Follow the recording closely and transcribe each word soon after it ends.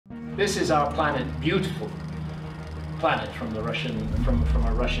This is our planet, beautiful planet from the from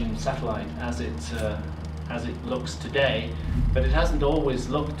a Russian satellite as it looks today, but it hasn't always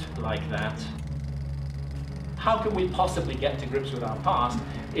looked like that. How can we possibly get to grips with our past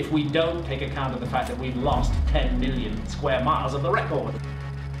if we don't take account of the fact that we've lost 10 million square miles of the record?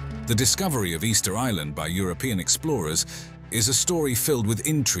 The discovery of Easter Island by European explorers is a story filled with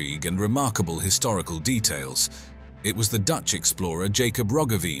intrigue and remarkable historical details. It was the Dutch explorer Jacob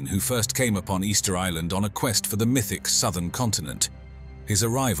Roggeveen who first came upon Easter Island on a quest for the mythic southern continent. His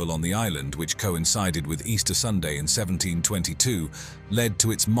arrival on the island, which coincided with Easter Sunday in 1722, led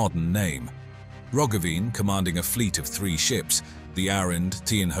to its modern name. Roggeveen, commanding a fleet of 3 ships, the Arend,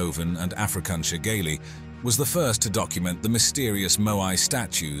 Tienhoven and Afrikansche Galie, was the first to document the mysterious Moai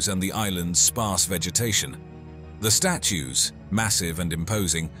statues and the island's sparse vegetation. The statues, massive and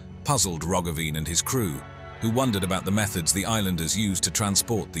imposing, puzzled Roggeveen and his crew, who wondered about the methods the islanders used to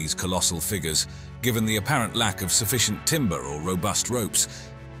transport these colossal figures, given the apparent lack of sufficient timber or robust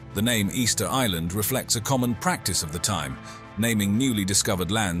ropes. The name Easter Island reflects a common practice of the time, naming newly discovered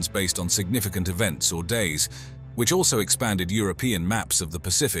lands based on significant events or days, which also expanded European maps of the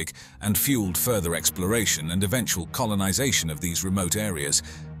Pacific and fueled further exploration and eventual colonization of these remote areas.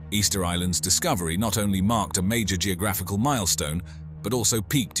 Easter Island's discovery not only marked a major geographical milestone, but also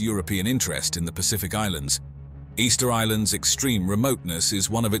piqued European interest in the Pacific Islands. Easter Island's extreme remoteness is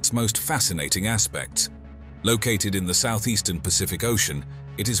one of its most fascinating aspects. Located in the southeastern Pacific Ocean,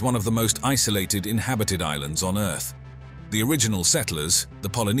 it is one of the most isolated inhabited islands on Earth. The original settlers, the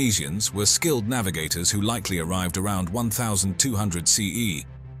Polynesians, were skilled navigators who likely arrived around 1200 CE.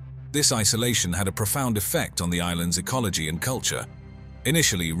 This isolation had a profound effect on the island's ecology and culture.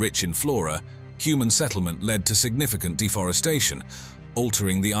 Initially rich in flora, human settlement led to significant deforestation,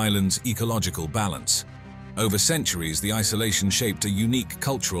 altering the island's ecological balance. Over centuries, the isolation shaped a unique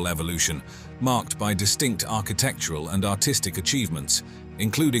cultural evolution, marked by distinct architectural and artistic achievements,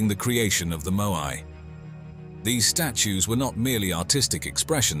 including the creation of the Moai. These statues were not merely artistic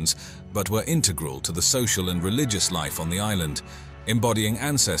expressions, but were integral to the social and religious life on the island, embodying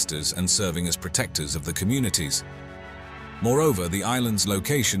ancestors and serving as protectors of the communities. Moreover, the island's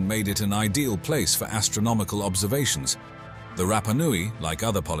location made it an ideal place for astronomical observations. The Rapa Nui, like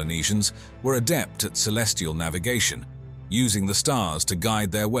other Polynesians, were adept at celestial navigation, using the stars to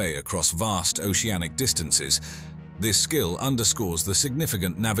guide their way across vast oceanic distances. This skill underscores the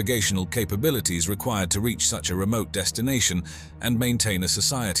significant navigational capabilities required to reach such a remote destination and maintain a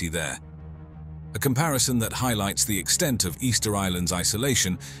society there. A comparison that highlights the extent of Easter Island's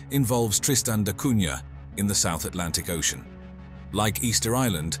isolation involves Tristan da Cunha in the South Atlantic Ocean. Like Easter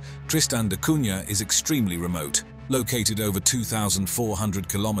Island, Tristan da Cunha is extremely remote, located over 2,400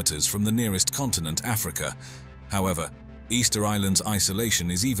 kilometers from the nearest continent, Africa. However, Easter Island's isolation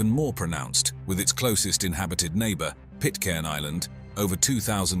is even more pronounced, with its closest inhabited neighbor, Pitcairn Island, over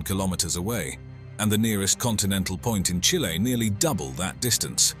 2,000 kilometers away, and the nearest continental point in Chile nearly double that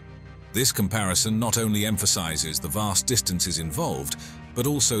distance. This comparison not only emphasizes the vast distances involved, but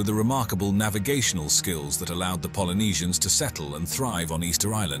also the remarkable navigational skills that allowed the Polynesians to settle and thrive on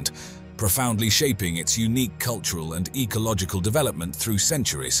Easter Island, profoundly shaping its unique cultural and ecological development through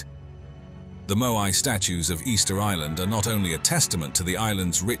centuries. The Moai statues of Easter Island are not only a testament to the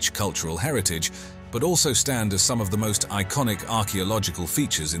island's rich cultural heritage, but also stand as some of the most iconic archaeological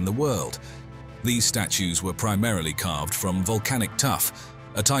features in the world. These statues were primarily carved from volcanic tuff,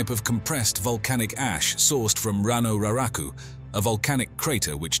 a type of compressed volcanic ash sourced from Rano Raraku, a volcanic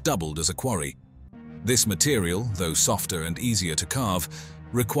crater which doubled as a quarry. This material, though softer and easier to carve,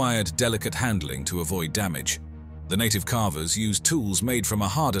 required delicate handling to avoid damage. The native carvers used tools made from a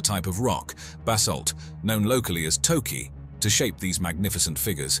harder type of rock, basalt, known locally as toki, to shape these magnificent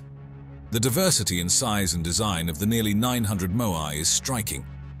figures. The diversity in size and design of the nearly 900 Moai is striking.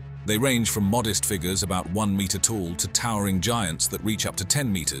 They range from modest figures about 1 meter tall to towering giants that reach up to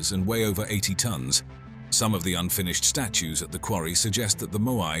 10 meters and weigh over 80 tons. Some of the unfinished statues at the quarry suggest that the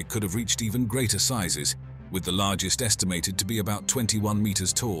Moai could have reached even greater sizes, with the largest estimated to be about 21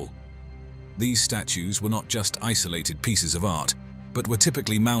 meters tall. These statues were not just isolated pieces of art, but were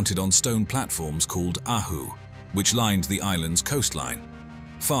typically mounted on stone platforms called ahu, which lined the island's coastline.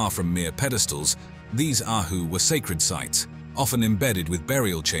 Far from mere pedestals, these ahu were sacred sites, often embedded with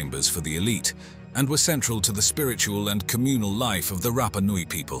burial chambers for the elite, and were central to the spiritual and communal life of the Rapa Nui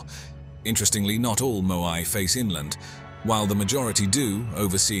people. Interestingly, not all Moai face inland. While the majority do,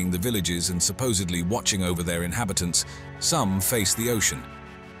 overseeing the villages and supposedly watching over their inhabitants, some face the ocean.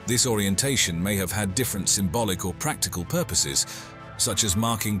 This orientation may have had different symbolic or practical purposes, such as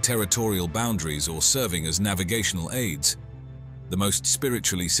marking territorial boundaries or serving as navigational aids. The most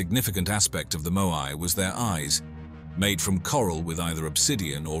spiritually significant aspect of the Moai was their eyes, made from coral with either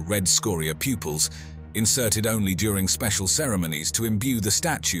obsidian or red scoria pupils, inserted only during special ceremonies to imbue the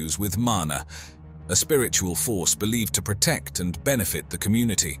statues with mana, a spiritual force believed to protect and benefit the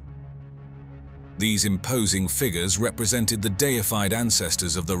community. These imposing figures represented the deified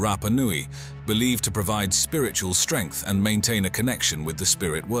ancestors of the Rapa Nui, believed to provide spiritual strength and maintain a connection with the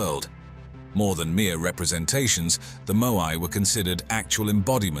spirit world. More than mere representations, the Moai were considered actual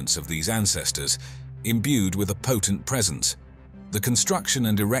embodiments of these ancestors, imbued with a potent presence. The construction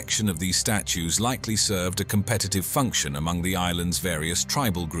and erection of these statues likely served a competitive function among the island's various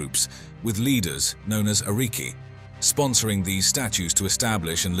tribal groups, with leaders, known as Ariki, sponsoring these statues to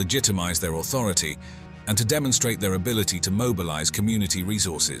establish and legitimize their authority and to demonstrate their ability to mobilize community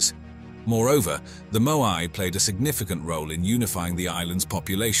resources. Moreover, the Moai played a significant role in unifying the island's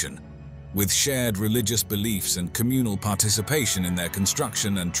population, with shared religious beliefs and communal participation in their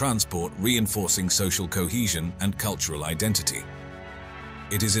construction and transport reinforcing social cohesion and cultural identity.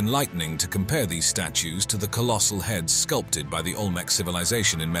 It is enlightening to compare these statues to the colossal heads sculpted by the Olmec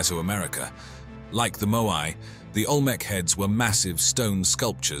civilization in Mesoamerica. Like the Moai, the Olmec heads were massive stone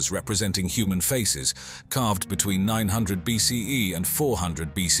sculptures representing human faces, carved between 900 BCE and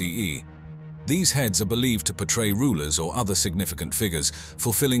 400 BCE. These heads are believed to portray rulers or other significant figures,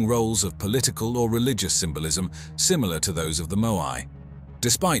 fulfilling roles of political or religious symbolism similar to those of the Moai.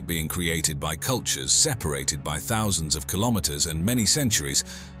 Despite being created by cultures separated by thousands of kilometers and many centuries,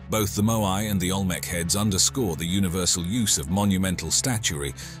 both the Moai and the Olmec heads underscore the universal use of monumental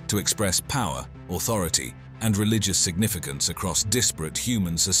statuary to express power, authority, and religious significance across disparate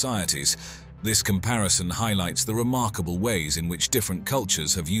human societies. This comparison highlights the remarkable ways in which different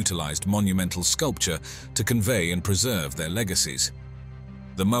cultures have utilized monumental sculpture to convey and preserve their legacies.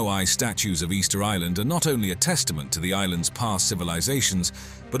 The Moai statues of Easter Island are not only a testament to the island's past civilizations,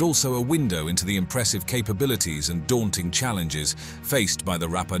 but also a window into the impressive capabilities and daunting challenges faced by the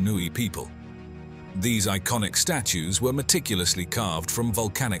Rapa Nui people. These iconic statues were meticulously carved from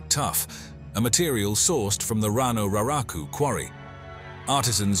volcanic tuff, a material sourced from the Rano Raraku quarry.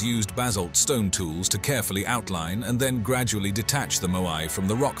 Artisans used basalt stone tools to carefully outline and then gradually detach the Moai from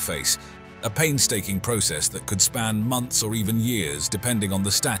the rock face, a painstaking process that could span months or even years depending on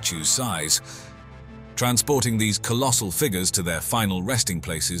the statue's size. Transporting these colossal figures to their final resting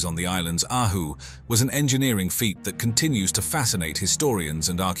places on the island's Ahu was an engineering feat that continues to fascinate historians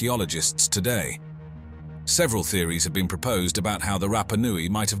and archaeologists today. Several theories have been proposed about how the Rapa Nui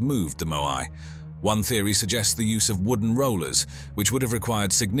might have moved the Moai. One theory suggests the use of wooden rollers, which would have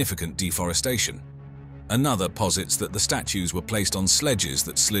required significant deforestation. Another posits that the statues were placed on sledges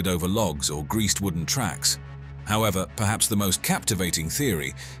that slid over logs or greased wooden tracks. However, perhaps the most captivating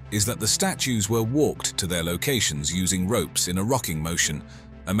theory is that the statues were walked to their locations using ropes in a rocking motion,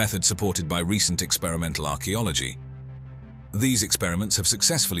 a method supported by recent experimental archaeology. These experiments have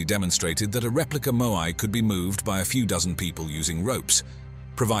successfully demonstrated that a replica Moai could be moved by a few dozen people using ropes,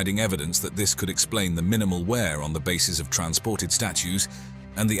 providing evidence that this could explain the minimal wear on the bases of transported statues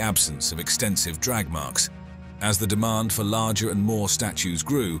and the absence of extensive drag marks. As the demand for larger and more statues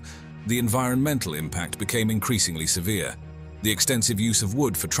grew, the environmental impact became increasingly severe. The extensive use of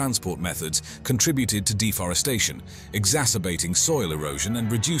wood for transport methods contributed to deforestation, exacerbating soil erosion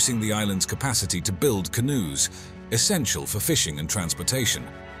and reducing the island's capacity to build canoes, essential for fishing and transportation.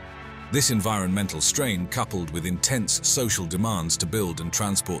 This environmental strain, coupled with intense social demands to build and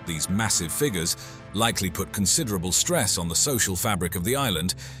transport these massive figures, likely put considerable stress on the social fabric of the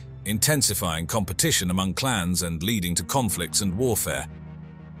island, intensifying competition among clans and leading to conflicts and warfare.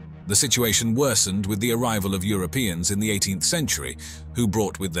 The situation worsened with the arrival of Europeans in the 18th century, who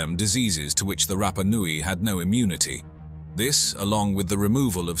brought with them diseases to which the Rapa Nui had no immunity. This, along with the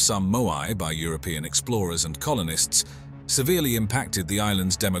removal of some Moai by European explorers and colonists, severely impacted the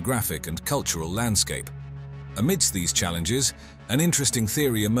island's demographic and cultural landscape. Amidst these challenges, an interesting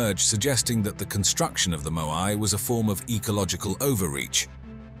theory emerged suggesting that the construction of the Moai was a form of ecological overreach.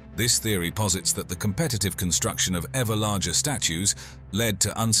 This theory posits that the competitive construction of ever larger statues led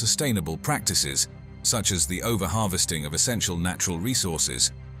to unsustainable practices, such as the over-harvesting of essential natural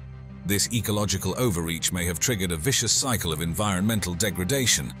resources. This ecological overreach may have triggered a vicious cycle of environmental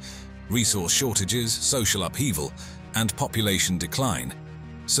degradation, resource shortages, social upheaval, and population decline,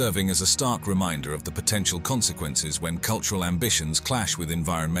 serving as a stark reminder of the potential consequences when cultural ambitions clash with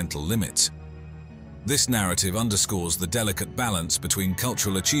environmental limits. This narrative underscores the delicate balance between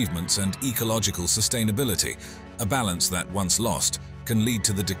cultural achievements and ecological sustainability, a balance that, once lost, can lead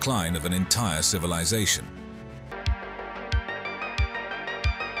to the decline of an entire civilization.